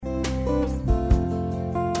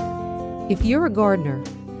If you're a gardener,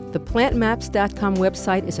 the plantmaps.com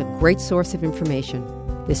website is a great source of information.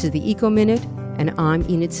 This is the Eco Minute, and I'm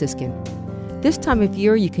Enid Siskin. This time of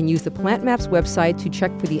year, you can use the Plant Maps website to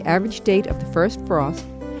check for the average date of the first frost,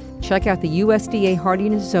 check out the USDA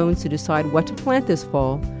hardiness zones to decide what to plant this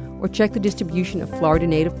fall, or check the distribution of Florida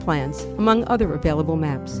native plants, among other available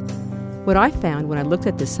maps. What I found when I looked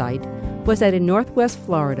at this site was that in Northwest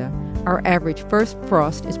Florida, our average first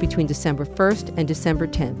frost is between December 1st and December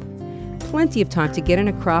 10th. Plenty of time to get in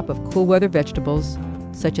a crop of cool weather vegetables,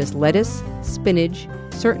 such as lettuce, spinach,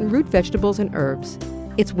 certain root vegetables, and herbs.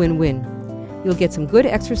 It's win-win. You'll get some good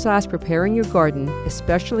exercise preparing your garden,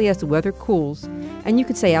 especially as the weather cools, and you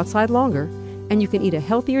can stay outside longer, and you can eat a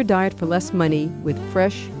healthier diet for less money with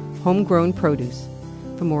fresh, homegrown produce.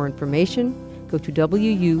 For more information, go to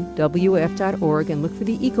WUWF.org and look for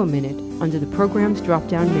the Eco Minute under the program's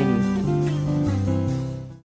drop-down menu.